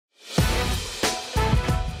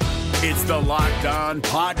It's the Locked On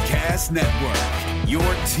Podcast Network, your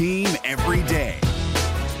team every day.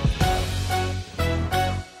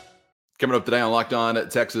 Coming up today on Locked On at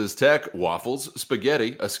Texas Tech, waffles,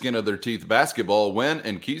 spaghetti, a skin-of-their-teeth basketball win,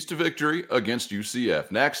 and keys to victory against UCF.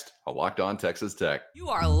 Next, a Locked On Texas Tech. You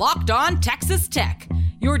are Locked On Texas Tech,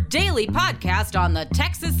 your daily podcast on the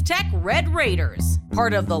Texas Tech Red Raiders.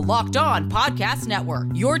 Part of the Locked On Podcast Network,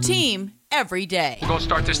 your team every day. We're going to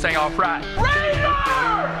start this thing off right. Raider!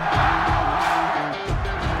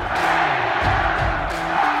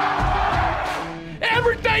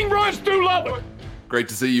 Everything runs through Lubbock. Great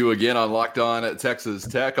to see you again on Locked On at Texas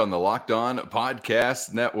Tech on the Locked On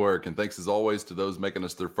Podcast Network. And thanks as always to those making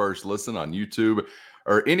us their first listen on YouTube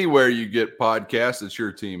or anywhere you get podcasts. It's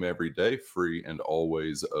your team every day, free and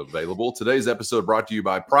always available. Today's episode brought to you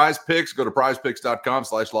by Prize Picks. Go to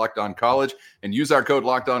prizepicks.com/LockedOnCollege and use our code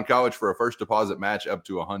LockedOnCollege for a first deposit match up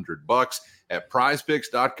to $100 at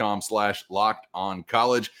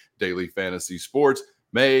prizepicks.com/LockedOnCollege. Daily fantasy sports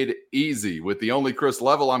made easy. With the only Chris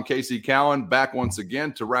Level, I'm Casey Cowan, back once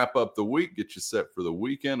again to wrap up the week, get you set for the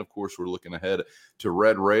weekend. Of course, we're looking ahead to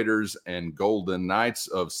Red Raiders and Golden Knights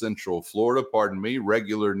of Central Florida. Pardon me,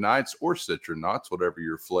 regular Knights or Citronauts, whatever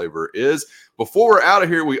your flavor is. Before we're out of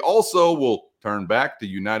here, we also will turn back to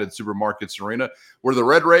United Supermarkets Arena, where the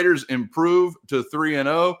Red Raiders improve to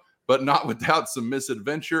 3-0, but not without some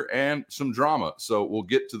misadventure and some drama. So we'll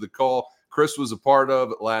get to the call Chris was a part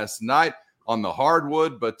of last night on the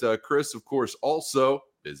hardwood, but Chris, of course, also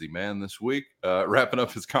busy man this week, wrapping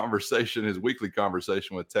up his weekly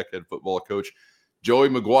conversation with Tech head football coach Joey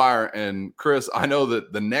McGuire. And Chris, I know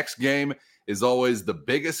that the next game is always the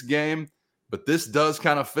biggest game, but this does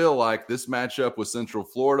kind of feel like this matchup with Central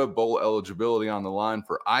Florida, bowl eligibility on the line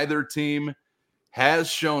for either team, has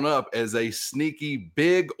shown up as a sneaky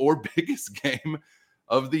big or biggest game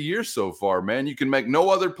of the year so far, man. You can make no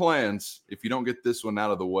other plans if you don't get this one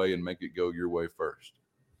out of the way and make it go your way first.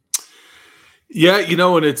 Yeah,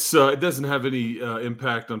 and it's it doesn't have any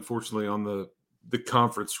impact, unfortunately, on the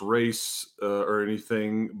conference race or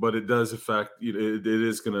anything, but it does affect. It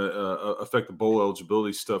is going to affect the bowl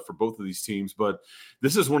eligibility stuff for both of these teams. But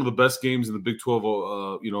this is one of the best games in the Big 12,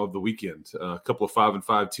 of the weekend. A couple of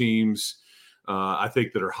 5-5 teams, I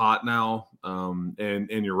think, that are hot now.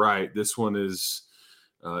 And you're right, this one is.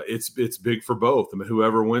 It's big for both. I mean,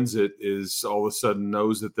 whoever wins it is all of a sudden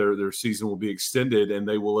knows that their season will be extended and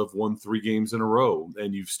they will have won 3 games in a row.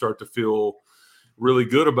 And you start to feel really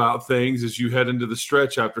good about things as you head into the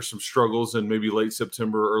stretch after some struggles in maybe late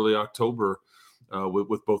September, early October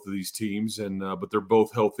with both of these teams. And but they're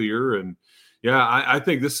both healthier. And yeah, I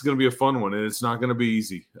think this is going to be a fun one, and it's not going to be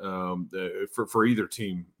easy for either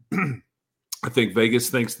team. I think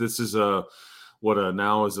Vegas thinks this is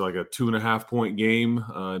now is like a 2.5-point game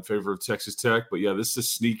in favor of Texas Tech. But yeah, this is a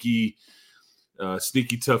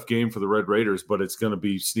sneaky tough game for the Red Raiders, but it's going to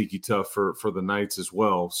be sneaky tough for the Knights as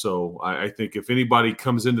well. So I think if anybody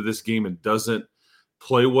comes into this game and doesn't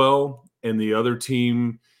play well and the other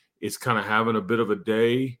team is kind of having a bit of a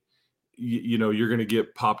day, you're going to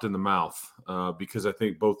get popped in the mouth because I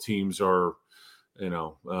think both teams are,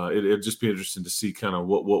 it'll just be interesting to see kind of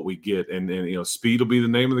what we get. And speed will be the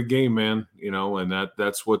name of the game, man, and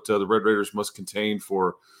that's what the Red Raiders must contain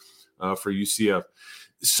for UCF.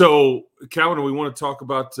 So, Calvin, we want to talk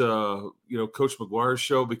about, Coach McGuire's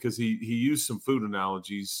show because he used some food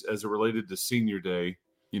analogies as it related to senior day.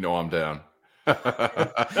 I'm down.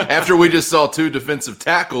 After we just saw 2 defensive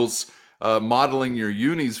tackles modeling your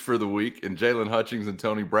unis for the week, and Jalen Hutchings and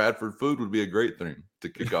Tony Bradford, food would be a great thing to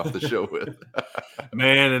kick off the show with.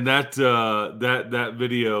 Man, and that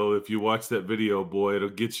video, if you watch that video, boy, it'll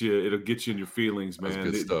get you in your feelings, man.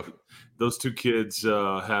 That's good stuff. Those 2 kids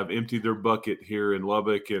have emptied their bucket here in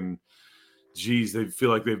Lubbock, and geez, they feel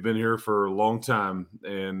like they've been here for a long time.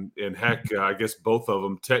 And heck, I guess both of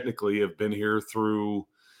them technically have been here through,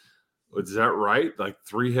 is that right? Like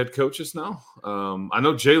 3 head coaches now? I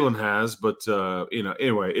know Jalen has, but,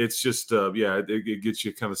 anyway, it's just, it gets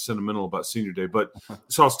you kind of sentimental about senior day. But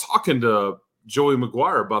so I was talking to Joey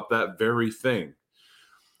McGuire about that very thing.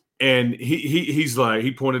 And he's like,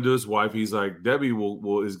 he pointed to his wife. He's like, Debbie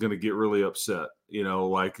is going to get really upset.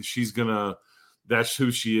 Like that's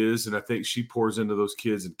who she is. And I think she pours into those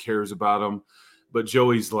kids and cares about them. But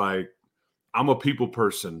Joey's like, I'm a people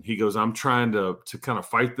person. He goes, I'm trying to kind of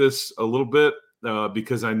fight this a little bit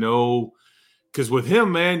because I know, because with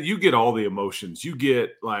him, man, you get all the emotions. You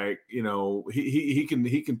get like, he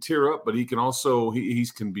can tear up, but he can also, he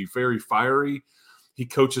can be very fiery. He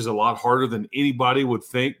coaches a lot harder than anybody would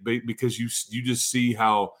think because you just see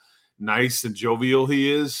how nice and jovial he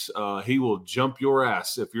is. He will jump your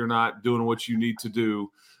ass if you're not doing what you need to do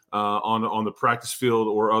on the practice field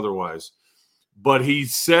or otherwise. But he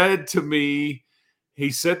said to me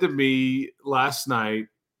last night,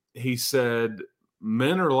 he said,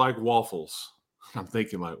 men are like waffles. I'm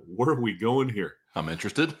thinking, like, where are we going here? I'm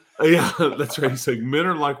interested. Yeah, that's right. He's like, men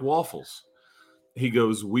are like waffles. He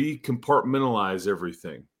goes, we compartmentalize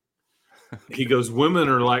everything. He goes, women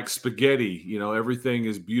are like spaghetti. Everything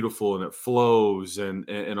is beautiful and it flows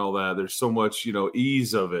and all that. There's so much,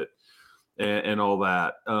 ease of it and all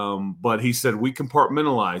that. But he said, we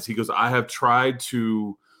compartmentalize. He goes, I have tried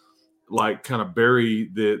to like kind of bury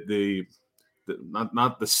the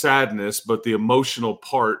not the sadness, but the emotional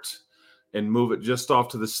part and move it just off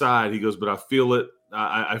to the side. He goes, but I feel it.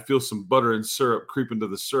 I feel some butter and syrup creeping to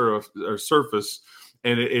the surface.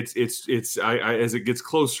 And it's as it gets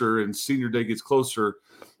closer and senior day gets closer.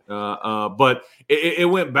 But it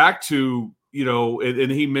went back to,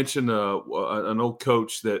 and he mentioned an old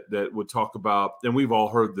coach that would talk about, and we've all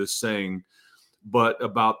heard this saying, but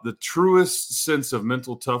about the truest sense of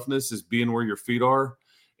mental toughness is being where your feet are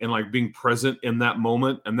and like being present in that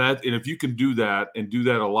moment. And if you can do that and do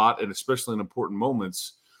that a lot, and especially in important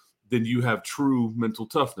moments, then you have true mental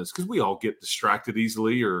toughness. Because we all get distracted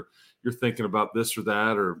easily, or you're thinking about this or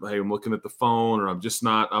that, or hey, I'm looking at the phone, or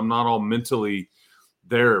I'm not all mentally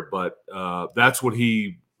there. But that's what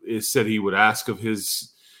he said he would ask of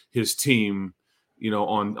his team,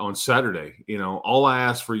 on Saturday. All I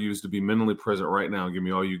ask for you is to be mentally present right now and give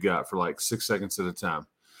me all you got for like 6 seconds at a time,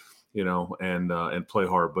 and play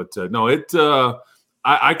hard. But no,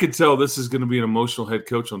 I could tell this is going to be an emotional head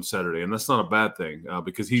coach on Saturday, and that's not a bad thing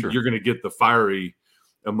because you're going to get the fiery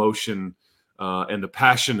emotion and the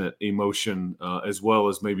passionate emotion as well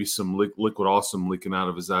as maybe some liquid awesome leaking out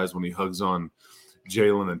of his eyes when he hugs on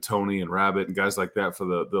Jalen and Tony and Rabbit and guys like that for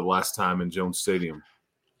the last time in Jones Stadium.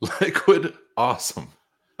 Liquid awesome.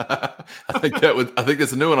 I think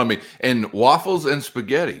that's a new one on me. And waffles and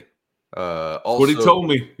spaghetti. Also, what he told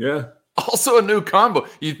me, yeah. Also a new combo.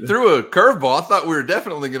 You threw a curveball. I thought we were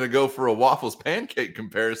definitely going to go for a waffles pancake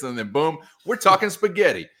comparison. And then boom, we're talking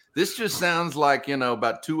spaghetti. This just sounds like,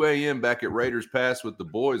 about 2 a.m. back at Raiders Pass with the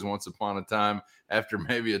boys once upon a time after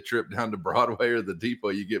maybe a trip down to Broadway or the Depot.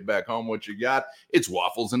 You get back home, what you got? It's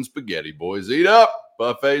waffles and spaghetti, boys. Eat up.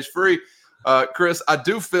 Buffet's free. Chris, I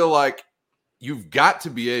do feel like you've got to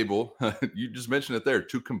be able, you just mentioned it there,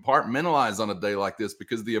 to compartmentalize on a day like this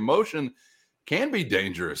because the emotion can be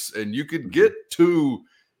dangerous and you could get too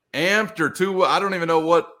amped or too, I don't even know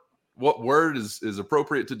what word is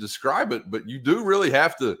appropriate to describe it, but you do really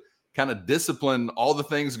have to kind of discipline all the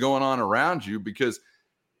things going on around you because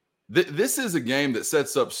this is a game that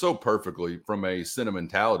sets up so perfectly from a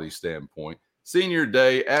sentimentality standpoint. Senior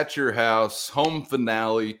day at your house, home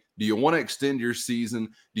finale. Do you want to extend your season?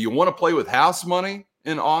 Do you want to play with house money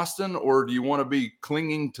in Austin, or do you want to be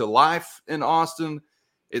clinging to life in Austin?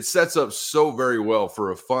 It sets up so very well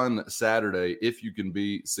for a fun Saturday if you can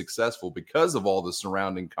be successful because of all the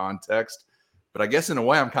surrounding context. But I guess in a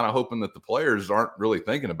way, I'm kind of hoping that the players aren't really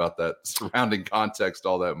thinking about that surrounding context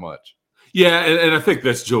all that much. Yeah, and I think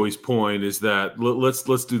that's Joey's point is that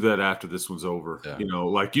let's do that after this one's over. Yeah.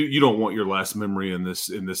 Like you don't want your last memory in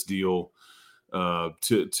this deal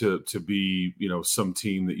to be some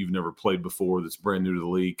team that you've never played before that's brand new to the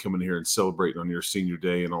league coming here and celebrating on your senior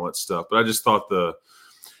day and all that stuff. But I just thought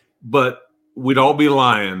but we'd all be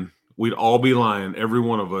lying. We'd all be lying, every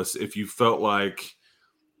one of us, if you felt like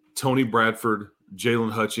Tony Bradford,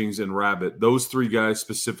 Jalen Hutchings, and Rabbit, those three guys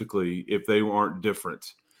specifically, if they aren't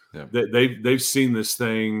different. Yeah. They've seen this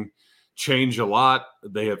thing change a lot.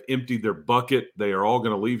 They have emptied their bucket. They are all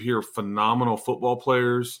going to leave here phenomenal football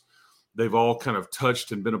players. They've all kind of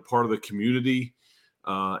touched and been a part of the community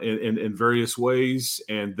in various ways,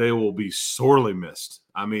 and they will be sorely missed.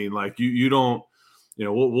 I mean, like you don't.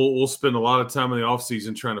 We'll spend a lot of time in the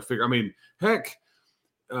offseason trying to figure. I mean, heck,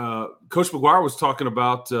 Coach McGuire was talking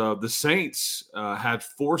about the Saints had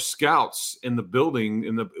 4 scouts in the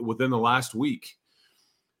building within the last week.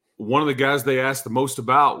 One of the guys they asked the most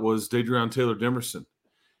about was Dadrion Taylor-Demerson.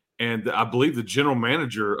 And I believe the general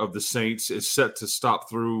manager of the Saints is set to stop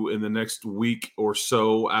through in the next week or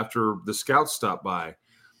so after the scouts stop by.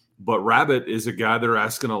 But Rabbit is a guy they're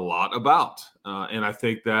asking a lot about. And I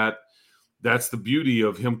think that's the beauty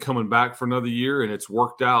of him coming back for another year, and it's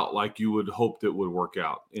worked out like you would hope it would work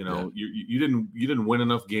out. You didn't win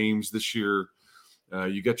enough games this year.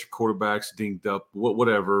 You got your quarterbacks dinged up,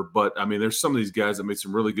 whatever. But, I mean, there's some of these guys that made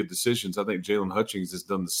some really good decisions. I think Jalen Hutchings has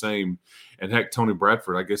done the same. And, heck, Tony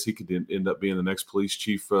Bradford, I guess he could end up being the next police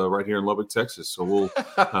chief right here in Lubbock, Texas. So we'll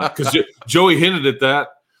 – because Joey hinted at that.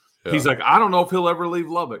 Yeah. He's like, I don't know if he'll ever leave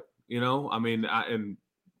Lubbock, I mean,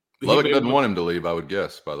 Lubbock doesn't want him to leave, I would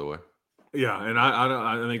guess, by the way. Yeah, and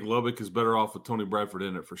I think Lubbock is better off with Tony Bradford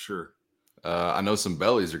in it for sure. I know some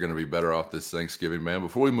bellies are going to be better off this Thanksgiving, man.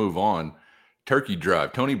 Before we move on, Turkey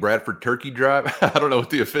Drive, Tony Bradford Turkey Drive. I don't know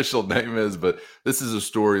what the official name is, but this is a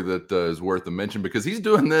story that is worth a mention because he's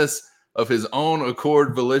doing this of his own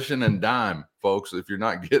accord, volition, and dime, folks. If you're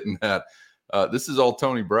not getting that, this is all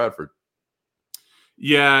Tony Bradford.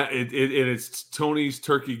 Yeah, it's Tony's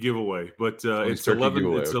turkey giveaway, but it's 11.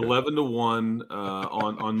 Giveaway, it's 11-1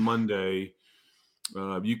 on Monday.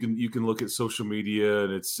 You can look at social media,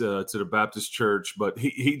 and it's to the Baptist Church. But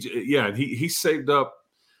he saved up,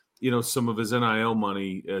 some of his NIL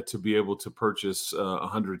money to be able to purchase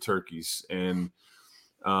 100 turkeys, and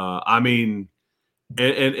and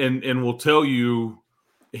we'll tell you,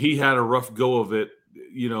 he had a rough go of it,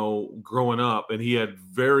 growing up, and he had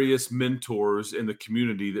various mentors in the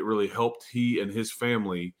community that really helped he and his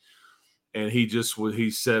family. And he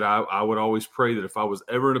said, I would always pray that if I was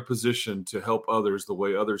ever in a position to help others the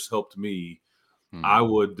way others helped me, I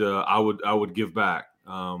would give back.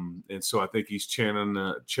 And so I think he's channeling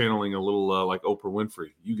a little like Oprah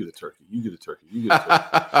Winfrey. You get a turkey. You get a turkey. You get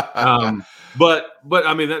a turkey. But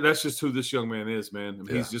I mean, that's just who this young man is, man. I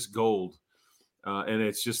mean, he's just gold. And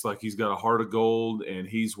it's just like he's got a heart of gold, and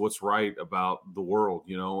he's what's right about the world,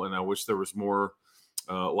 and I wish there was more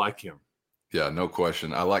like him. Yeah, no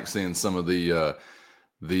question. I like seeing some of the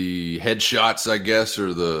headshots, I guess,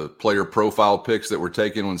 or the player profile pics that were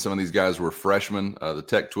taken when some of these guys were freshmen. The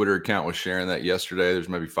Tech Twitter account was sharing that yesterday. There's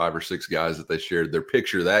maybe 5 or 6 guys that they shared their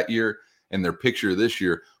picture that year and their picture this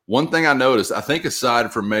year. One thing I noticed, I think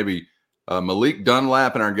aside from maybe Malik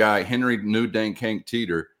Dunlap and our guy Henry Newdank Hank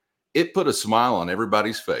Teeter, it put a smile on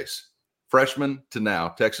everybody's face. Freshman to now,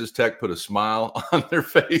 Texas Tech put a smile on their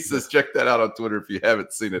faces. Check that out on Twitter if you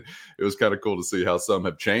haven't seen it. It was kind of cool to see how some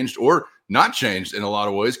have changed or not changed in a lot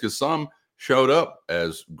of ways because some showed up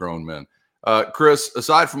as grown men. Chris,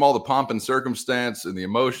 aside from all the pomp and circumstance and the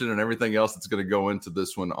emotion and everything else that's going to go into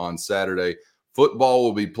this one on Saturday, football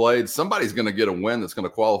will be played. Somebody's going to get a win that's going to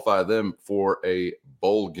qualify them for a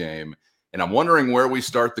bowl game. And I'm wondering where we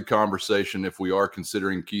start the conversation if we are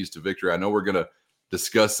considering keys to victory. I know we're going to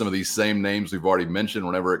discuss some of these same names we've already mentioned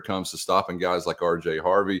whenever it comes to stopping guys like R.J.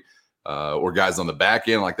 Harvey or guys on the back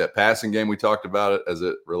end, like that passing game we talked about it as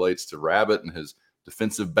it relates to Rabbit and his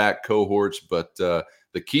defensive back cohorts. But the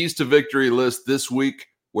keys to victory list this week,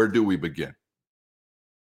 where do we begin?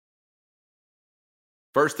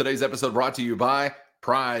 First, today's episode brought to you by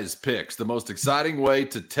Prize Picks, the most exciting way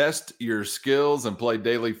to test your skills and play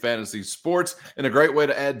daily fantasy sports, and a great way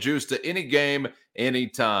to add juice to any game,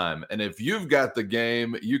 anytime. And if you've got the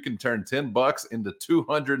game, you can turn $10 into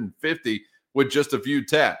 $250 with just a few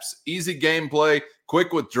taps. Easy gameplay,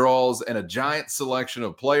 quick withdrawals, and a giant selection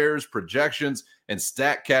of players, projections, and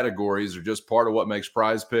stat categories are just part of what makes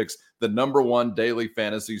Prize Picks the #1 daily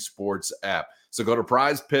fantasy sports app. So go to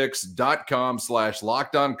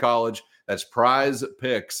prizepicks.com/lockedoncollege. That's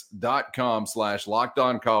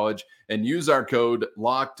prizepicks.com/lockedoncollege and use our code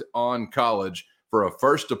LOCKEDONCollege for a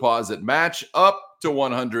first deposit match up to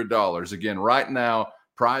 $100. Again, right now,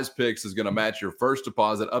 Prize Picks is going to match your first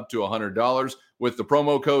deposit up to $100 with the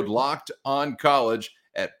promo code LOCKEDONCollege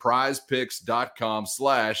at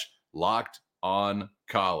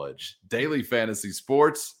prizepicks.com/lockedoncollege. Daily fantasy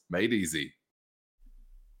sports made easy.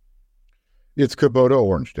 It's Kubota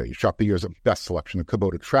Orange Day. Shop the year's best selection of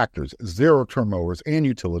Kubota tractors, zero-turn mowers, and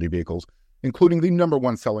utility vehicles, including the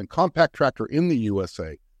 #1 selling compact tractor in the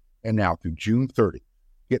USA. And now through June 30,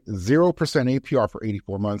 get 0% APR for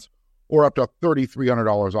 84 months or up to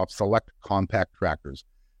 $3,300 off select compact tractors.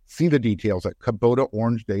 See the details at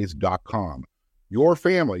KubotaOrangeDays.com. Your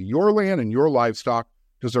family, your land, and your livestock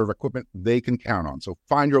deserve equipment they can count on. So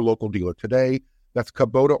find your local dealer today. That's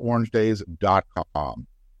KubotaOrangeDays.com.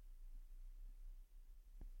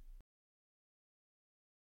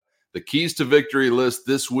 The keys to victory list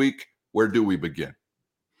this week, where do we begin?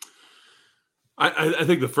 I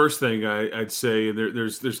think the first thing I'd say,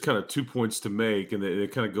 there's kind of 2 points to make, and they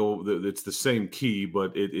kind of go, it's the same key,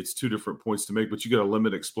 but it's 2 different points to make, but you got to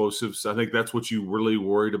limit explosives. I think that's what you really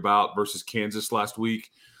worried about versus Kansas last week,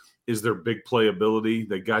 is their big playability.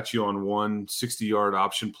 They got you on one 60-yard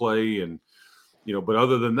option play, and but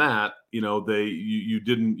other than that,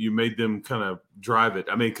 you made them kind of drive it.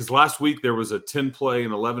 I mean, because last week there was a 10-play, an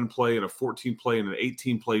 11-play, and a 14-play, and an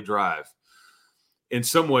 18-play drive. In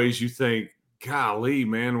some ways, you think, golly,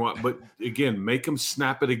 man, what? But again, make them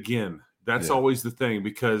snap it again. That's always the thing,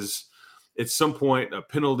 because at some point, a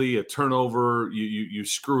penalty, a turnover, you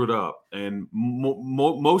screw it up. And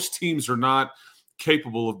most teams are not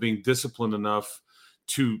capable of being disciplined enough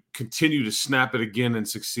to continue to snap it again and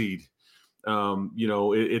succeed.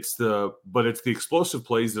 It's the explosive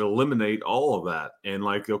plays that eliminate all of that. And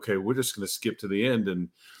like, okay, we're just going to skip to the end and,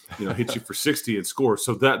 hit you for 60 and score.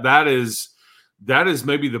 So that is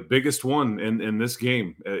maybe the biggest one in this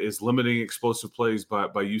game, is limiting explosive plays by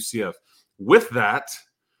UCF. With that,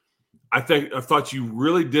 I thought you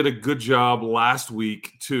really did a good job last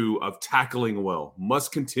week too of tackling well.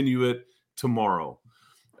 Must continue it tomorrow.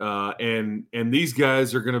 And these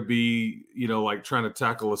guys are going to be, like trying to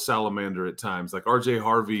tackle a salamander at times. Like RJ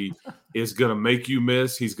Harvey is going to make you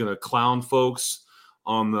miss. He's going to clown folks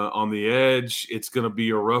on the edge. It's going to be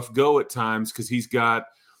a rough go at times because he's got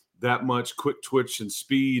that much quick twitch and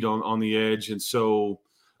speed on the edge. And so,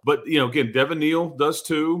 but again, Devin Neal does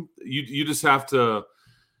too. You just have to,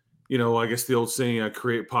 I guess the old saying,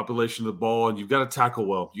 create population of the ball, and you've got to tackle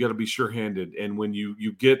well. You got to be sure-handed. And when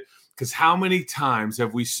you get, because how many times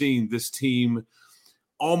have we seen this team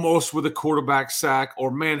almost with a quarterback sack, or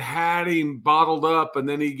man had him bottled up and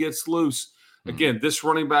then he gets loose? Again, this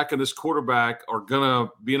running back and this quarterback are going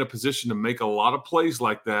to be in a position to make a lot of plays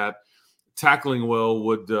like that. Tackling well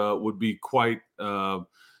would be quite the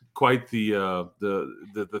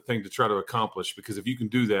thing to try to accomplish, because if you can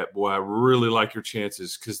do that, boy, I really like your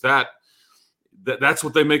chances, because that's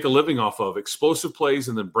what they make a living off of: explosive plays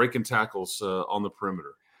and then breaking tackles on the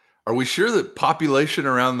perimeter. Are we sure that population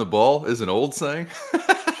around the ball is an old saying?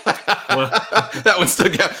 That one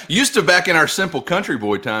stuck out. Used to, back in our simple country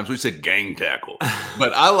boy times, we said gang tackle.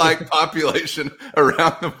 But I like population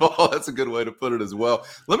around the ball. That's a good way to put it as well.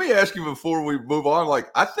 Let me ask you before we move on,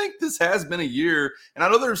 I think this has been a year, and I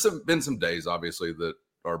know there's been some days, obviously, that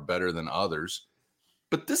are better than others,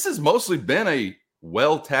 but this has mostly been a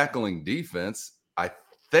well-tackling defense, I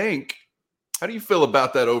think. How do you feel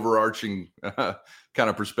about that overarching kind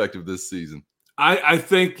of perspective this season? I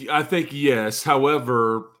think yes.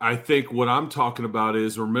 However, I think what I'm talking about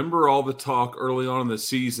is, remember all the talk early on in the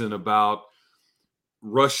season about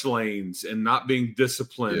rush lanes and not being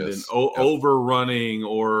disciplined, yes, and overrunning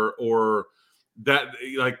or that,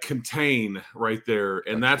 like, contain right there.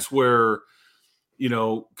 And that's where,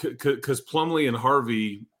 because Plumlee and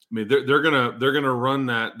Harvey, I mean, they're gonna run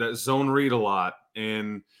that zone read a lot,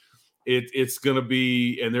 and it's going to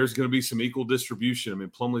be, and there's going to be some equal distribution. I mean,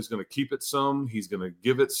 Plumlee's going to keep it some, he's going to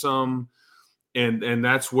give it some, and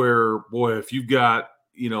that's where, boy, if you've got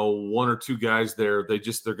one or two guys there,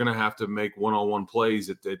 they're going to have to make one-on-one plays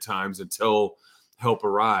at times until help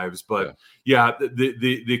arrives. But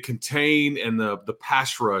the contain and the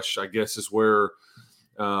pass rush, I guess, is where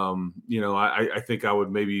I think I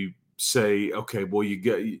would maybe say, okay, well, you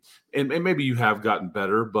get, and maybe you have gotten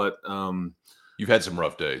better, but you've had some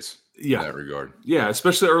rough days. In that regard. Yeah,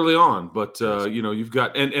 especially early on. But, you've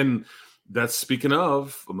got – and that's speaking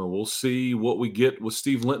of, I mean, we'll see what we get with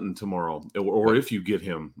Steve Linton tomorrow, or if you get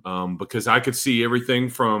him. Because I could see everything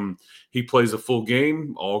from he plays a full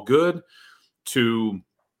game, all good, to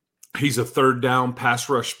he's a third down pass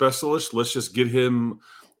rush specialist. Let's just get him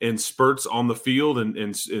in spurts on the field and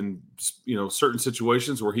in certain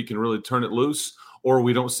situations where he can really turn it loose, or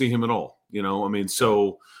we don't see him at all.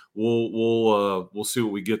 So – We'll see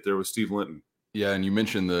what we get there with Steve Linton. Yeah, and you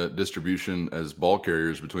mentioned the distribution as ball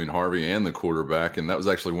carriers between Harvey and the quarterback, and that was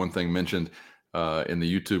actually one thing mentioned in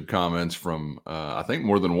the YouTube comments from I think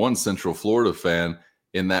more than one Central Florida fan,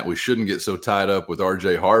 in that we shouldn't get so tied up with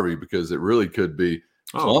RJ Harvey, because it really could be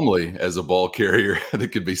Plumlee as a ball carrier that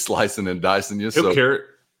could be slicing and dicing you.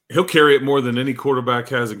 He'll carry it more than any quarterback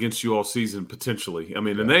has against you all season, potentially. I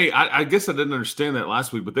mean, and I guess I didn't understand that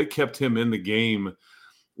last week, but they kept him in the game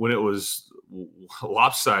when it was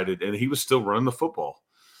lopsided, and he was still running the football.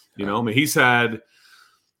 I mean,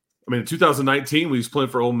 in 2019, when he was playing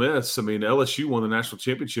for Ole Miss, I mean, LSU won the national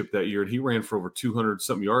championship that year, and he ran for over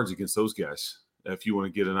 200-something yards against those guys. If you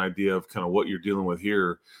want to get an idea of kind of what you're dealing with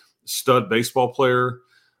here, stud baseball player.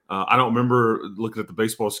 I don't remember looking at the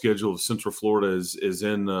baseball schedule of Central Florida is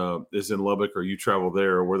in Lubbock, or you travel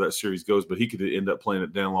there, or where that series goes, but he could end up playing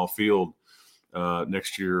at Danlaw Field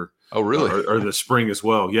next year. Oh, really? Or the spring as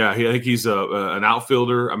well. Yeah, I think he's an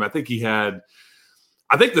outfielder. I mean, I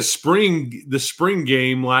think the spring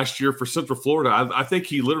game last year for Central Florida, I think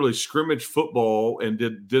he literally scrimmaged football and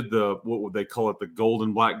did the, what would they call it, the gold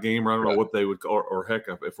and black game, or I don't know what they would, or heck,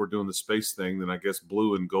 if we're doing the space thing, then I guess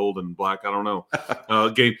blue and gold and black, I don't know,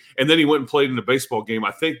 game. And then he went and played in a baseball game.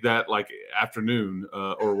 I think that afternoon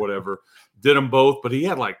or whatever, did them both, but he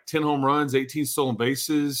had 10 home runs, 18 stolen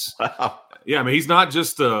bases. Wow. Yeah, I mean, he's not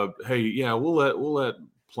just hey, yeah, we'll let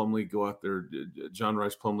Plumlee go out there, John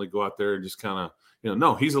Rice Plumlee go out there and just kind of,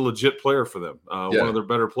 no, he's a legit player for them, one of their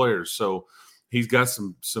better players. So he's got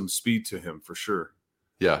some speed to him for sure.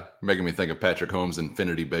 Yeah, making me think of Patrick Holmes'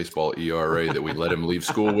 Infinity Baseball ERA that we let him leave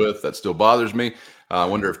school with. That still bothers me. I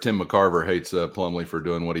wonder if Tim McCarver hates Plumlee for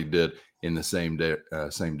doing what he did in the same day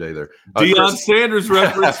there. Deion Sanders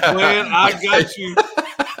reference, man. I got you.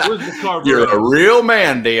 Where's McCarver? You're a real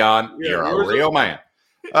man, Deion. Yeah, You're a real man.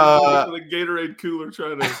 The Gatorade cooler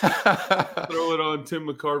trying to throw it on Tim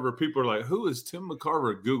McCarver. People are like, who is Tim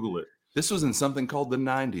McCarver? Google it. This was in something called the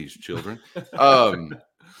 90s, children.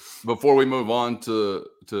 Before we move on to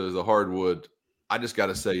the hardwood, I just got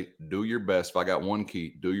to say, do your best. If I got one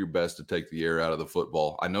key, do your best to take the air out of the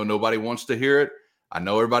football. I know nobody wants to hear it. I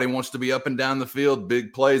know everybody wants to be up and down the field,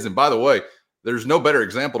 big plays. And by the way, there's no better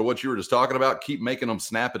example to what you were just talking about. Keep making them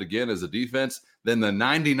snap it again as a defense than the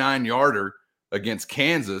 99-yarder against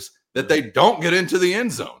Kansas that they don't get into the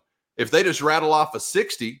end zone. If they just rattle off a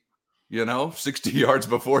 60, 60 yards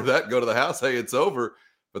before that, go to the house, hey, it's over.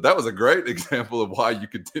 But that was a great example of why you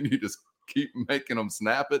continue to keep making them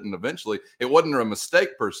snap it. And eventually it wasn't a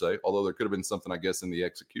mistake per se, although there could have been something, I guess, in the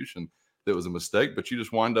execution that was a mistake, but you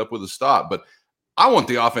just wind up with a stop. But I want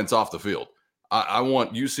the offense off the field. I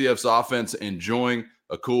want UCF's offense enjoying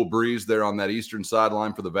a cool breeze there on that eastern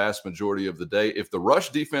sideline for the vast majority of the day. If the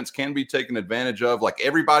rush defense can be taken advantage of, like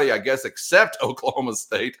everybody, I guess, except Oklahoma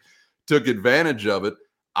State took advantage of it,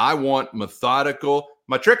 I want methodical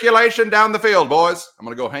matriculation down the field, boys. I'm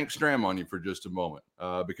going to go Hank Stram on you for just a moment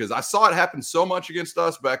because I saw it happen so much against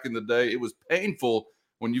us back in the day. It was painful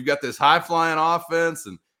when you've got this high-flying offense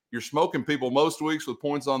and you're smoking people most weeks with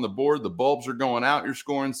points on the board. The bulbs are going out. You're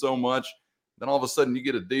scoring so much. Then all of a sudden you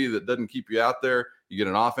get a D that doesn't keep you out there. You get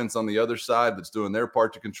an offense on the other side that's doing their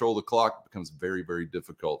part to control the clock. It becomes very, very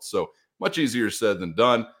difficult. So much easier said than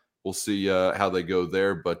done. We'll see how they go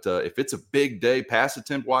there. But if it's a big day pass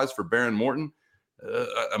attempt-wise for Baron Morton,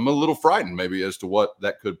 I'm a little frightened maybe as to what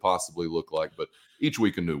that could possibly look like. But each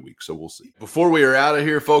week a new week, so we'll see. Before we are out of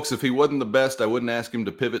here, folks, if he wasn't the best, I wouldn't ask him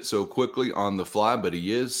to pivot so quickly on the fly, but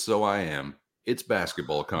he is, so I am. It's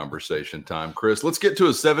basketball conversation time. Chris, let's get to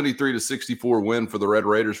a 73-64 win for the Red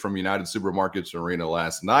Raiders from United Supermarkets Arena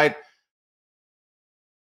last night.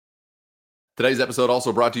 Today's episode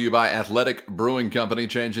also brought to you by Athletic Brewing Company,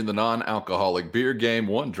 changing the non-alcoholic beer game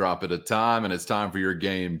one drop at a time, and it's time for your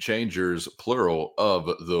game changers, plural,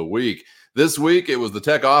 of the week. This week, it was the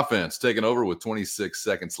Tech offense taking over with 26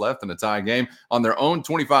 seconds left in a tie game on their own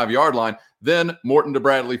 25-yard line. Then Morton to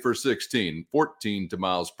Bradley for 16, 14 to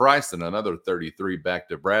Miles Price, and another 33 back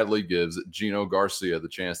to Bradley gives Gino Garcia the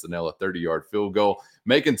chance to nail a 30-yard field goal,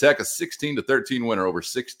 making Tech a 16-13 winner over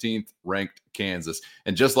 16th-ranked Kansas.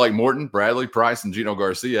 And just like Morton, Bradley, Price, and Gino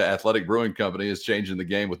Garcia, Athletic Brewing Company is changing the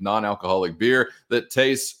game with non-alcoholic beer that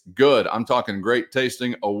tastes good. I'm talking great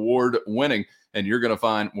tasting, award-winning, and you're going to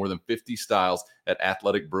find more than 50 styles at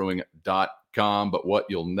athleticbrewing.com. But what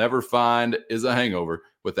you'll never find is a hangover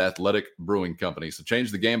with Athletic Brewing Company. So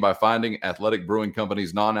change the game by finding Athletic Brewing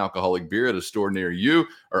Company's non-alcoholic beer at a store near you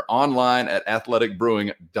or online at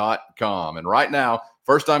athleticbrewing.com. And right now,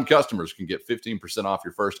 first-time customers can get 15% off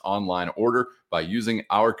your first online order by using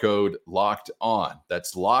our code LOCKEDON.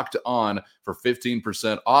 That's locked on for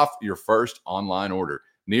 15% off your first online order.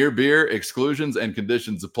 Near beer, exclusions and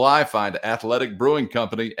conditions apply. Find Athletic Brewing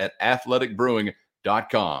Company at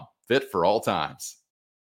athleticbrewing.com. Fit for all times.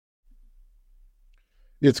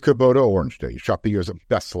 It's Kubota Orange Day. Shop the year's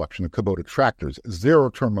best selection of Kubota tractors,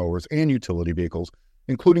 zero-turn mowers, and utility vehicles,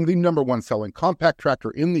 including the #1 selling compact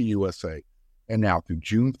tractor in the USA. And now through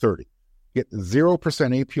June 30, get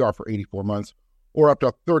 0% APR for 84 months or up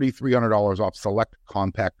to $3,300 off select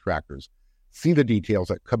compact tractors. See the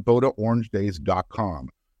details at KubotaOrangeDays.com.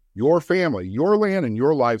 Your family, your land, and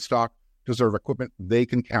your livestock deserve equipment they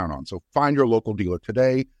can count on. So find your local dealer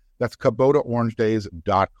today. That's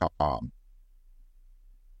KubotaOrangeDays.com.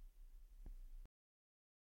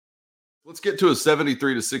 Let's get to a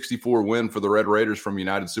 73-64 win for the Red Raiders from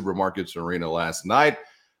United Supermarkets Arena last night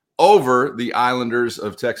over the Islanders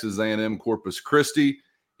of Texas A&M Corpus Christi.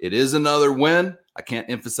 It is another win. I can't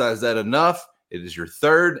emphasize that enough. It is your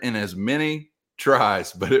third in as many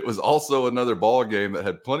tries, but it was also another ball game that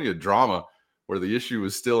had plenty of drama where the issue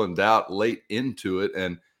was still in doubt late into it.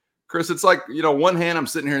 And Chris, it's like, one hand I'm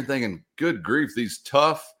sitting here and thinking, good grief, these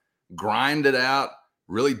tough, grinded out,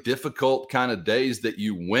 really difficult kind of days that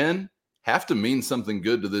you win have to mean something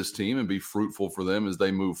good to this team and be fruitful for them as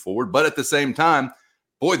they move forward. But at the same time,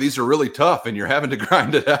 boy, these are really tough and you're having to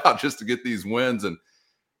grind it out just to get these wins. And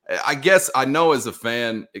I guess I know as a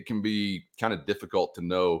fan, it can be kind of difficult to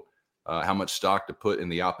know how much stock to put in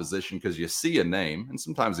the opposition because you see a name, and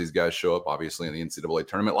sometimes these guys show up, obviously, in the NCAA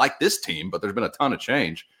tournament like this team, but there's been a ton of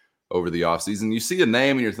change over the offseason. You see a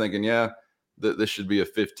name and you're thinking, yeah, that this should be a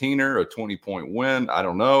 15er, a 20-point win. I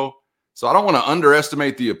don't know. So I don't want to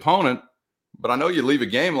underestimate the opponent, but I know you leave a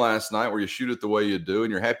game last night where you shoot it the way you do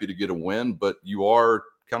and you're happy to get a win, but you are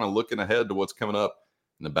kind of looking ahead to what's coming up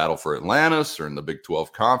in the battle for Atlantis or in the Big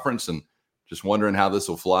 12 Conference and just wondering how this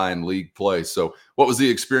will fly in league play. So what was the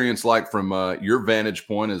experience like from your vantage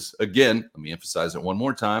point? Is, again, let me emphasize it one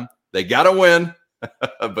more time. They got to win,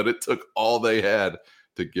 but it took all they had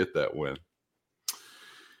to get that win.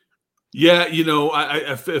 Yeah,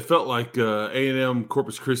 I felt like A&M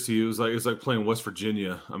Corpus Christi. It was like playing West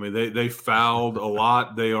Virginia. I mean, they fouled a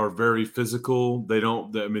lot. They are very physical. They're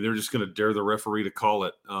just going to dare the referee to call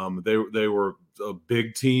it. They were a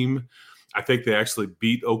big team. I think they actually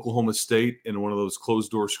beat Oklahoma State in one of those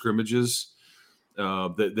closed door scrimmages.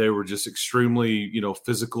 That they were just extremely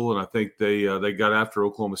physical, and I think they got after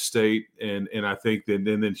Oklahoma State, and I think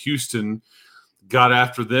then Houston got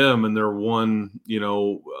after them in their one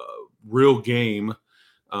real game.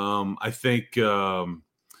 I think, and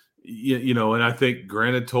I think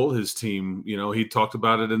Grant had told his team, he talked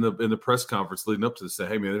about it in the press conference leading up to this, say,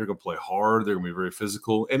 hey man, they're going to play hard. They're going to be very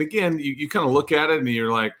physical. And again, you kind of look at it and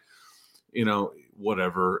you're like,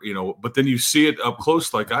 whatever, but then you see it up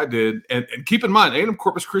close like I did. And keep in mind, A&M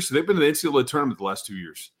Corpus Christi, they've been in the NCAA tournament the last 2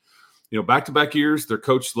 years. Back-to-back years, their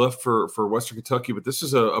coach left for Western Kentucky, but this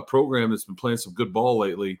is a program that's been playing some good ball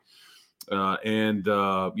lately. They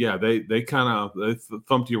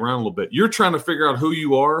thumped you around a little bit. You're trying to figure out who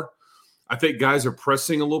you are. I think guys are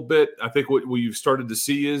pressing a little bit. I think what you've started to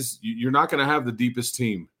see is you're not going to have the deepest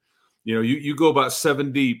team. You go about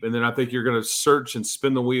 7 deep, and then I think you're going to search and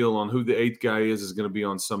spin the wheel on who the 8th guy is going to be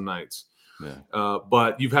on some nights. Yeah.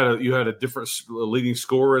 But you had a different leading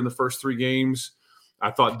scorer in the first 3 games. I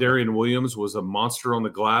thought Darian Williams was a monster on the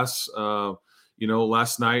glass.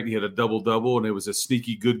 Last night he had a double-double, and it was a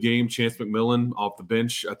sneaky good game. Chance McMillan off the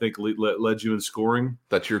bench, I think, led you in scoring.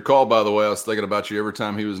 That's your call, by the way. I was thinking about you every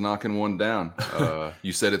time he was knocking one down.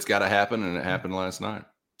 You said it's got to happen, and it happened last night.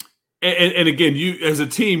 And again, you as a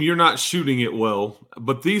team, you're not shooting it well,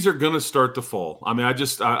 but these are going to start to fall. I mean,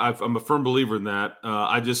 I'm a firm believer in that.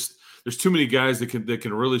 There's too many guys that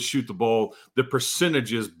can really shoot the ball. The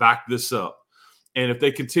percentages back this up. And if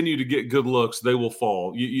they continue to get good looks, they will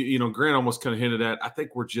fall. Grant almost kind of hinted at, I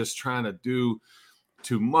think we're just trying to do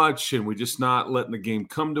too much and we're just not letting the game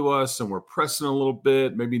come to us and we're pressing a little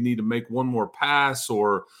bit, maybe need to make one more pass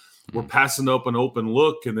or we're passing up an open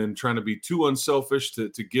look and then trying to be too unselfish to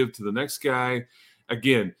give to the next guy.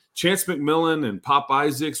 Again, Chance McMillan and Pop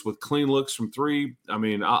Isaacs with clean looks from 3. I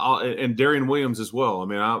mean, and Darian Williams as well. I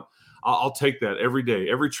mean, I'll take that every day,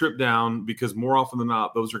 every trip down, because more often than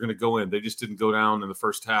not, those are going to go in. They just didn't go down in the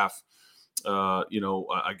first half,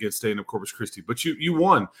 against A&M Corpus Christi. But you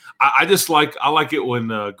won. I like it when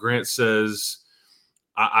Grant says,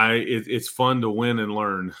 it's fun to win and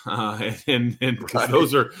learn, and right.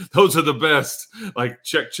 those are the best. Like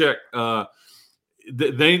check. And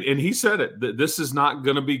he said it. This is not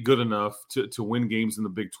going to be good enough to win games in the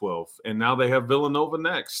Big 12. And now they have Villanova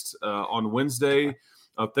next on Wednesday.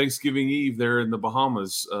 Thanksgiving Eve there in the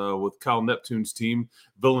Bahamas with Kyle Neptune's team.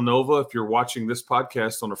 Villanova, if you're watching this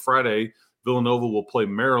podcast on a Friday, Villanova will play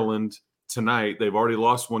Maryland tonight. They've already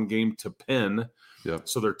lost 1 game to Penn. Yep.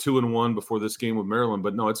 So they're 2-1 before this game with Maryland.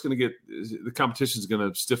 But no, the competition is going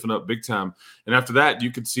to stiffen up big time. And after that,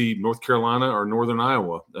 you could see North Carolina or Northern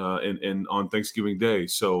Iowa and on Thanksgiving Day.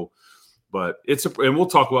 So, but and we'll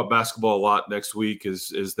talk about basketball a lot next week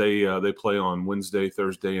as they play on Wednesday,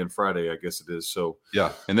 Thursday, and Friday, I guess it is. So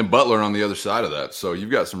yeah, and then Butler on the other side of that. So you've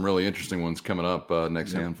got some really interesting ones coming up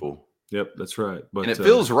next handful. Yep, that's right. But and it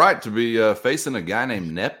feels right to be facing a guy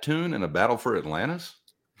named Neptune in a battle for Atlantis.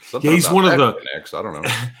 Yeah, he's one of the next. I don't know.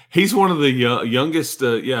 He's one of the youngest.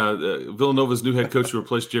 Villanova's new head coach who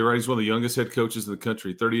replaced Jay Wright. He's one of the youngest head coaches in the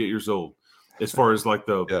country. 38 years old. As far as like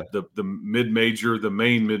the mid major, the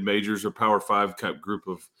main mid majors or Power 5 type group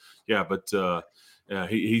of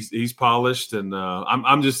he's polished, and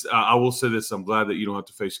I will say this: I'm glad that you don't have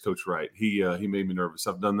to face Coach Wright. He made me nervous.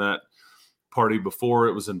 I've done that party before.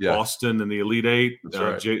 It was in Boston in the Elite 8.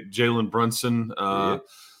 Right. Jalen Brunson.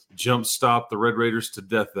 Jump stopped the Red Raiders to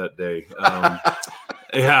death that day.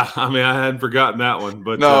 Yeah, I mean, I hadn't forgotten that one.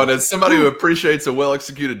 But no, and as somebody who appreciates a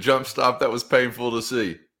well-executed jump stop, that was painful to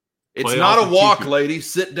see. It's not a walk, lady.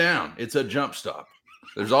 Sit down. It's a jump stop.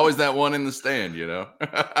 There's always that one in the stand,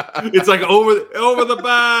 It's like over the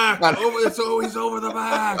back. It's always over the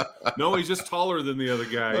back. No, he's just taller than the other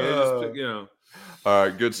guy. All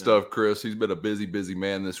right, good stuff, Chris. He's been a busy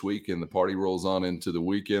man this week, and the party rolls on into the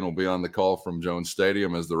weekend. We'll be on the call from Jones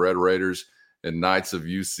Stadium as the Red Raiders and Knights of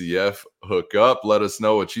UCF hook up. Let us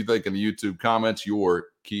know what you think in the YouTube comments. Your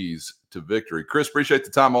keys to victory. Chris, appreciate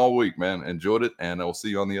the time all week, man. Enjoyed it, and I'll see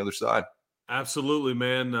you on the other side. Absolutely,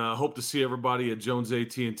 man. Hope to see everybody at Jones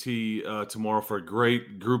AT&T tomorrow for a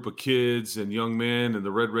great group of kids and young men, and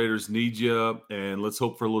the Red Raiders need you. And let's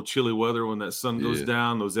hope for a little chilly weather when that sun goes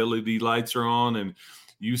down. Those LED lights are on, and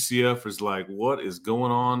UCF is like, what is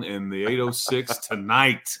going on in the 806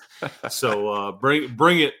 tonight? So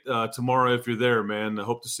bring it tomorrow if you're there, man. I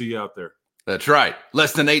hope to see you out there. That's right.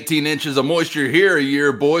 Less than 18 inches of moisture here a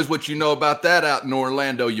year, boys. What you know about that out in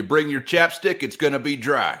Orlando? You bring your chapstick, it's going to be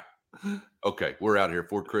dry. Okay, we're out here.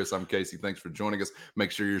 For Chris, I'm Casey. Thanks for joining us. Make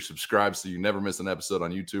sure you're subscribed so you never miss an episode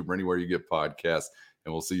on YouTube or anywhere you get podcasts.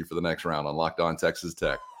 And we'll see you for the next round on Locked On Texas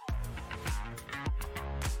Tech.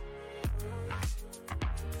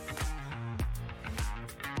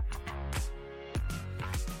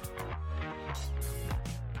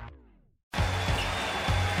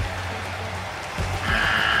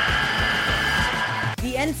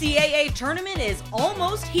 The NCAA tournament is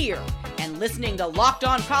almost here, and listening to Locked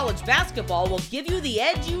On College Basketball will give you the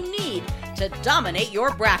edge you need to dominate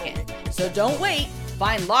your bracket. So don't wait.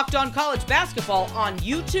 Find Locked On College Basketball on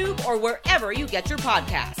YouTube or wherever you get your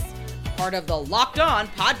podcasts. Part of the Locked On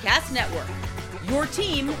Podcast Network. Your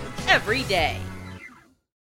team every day.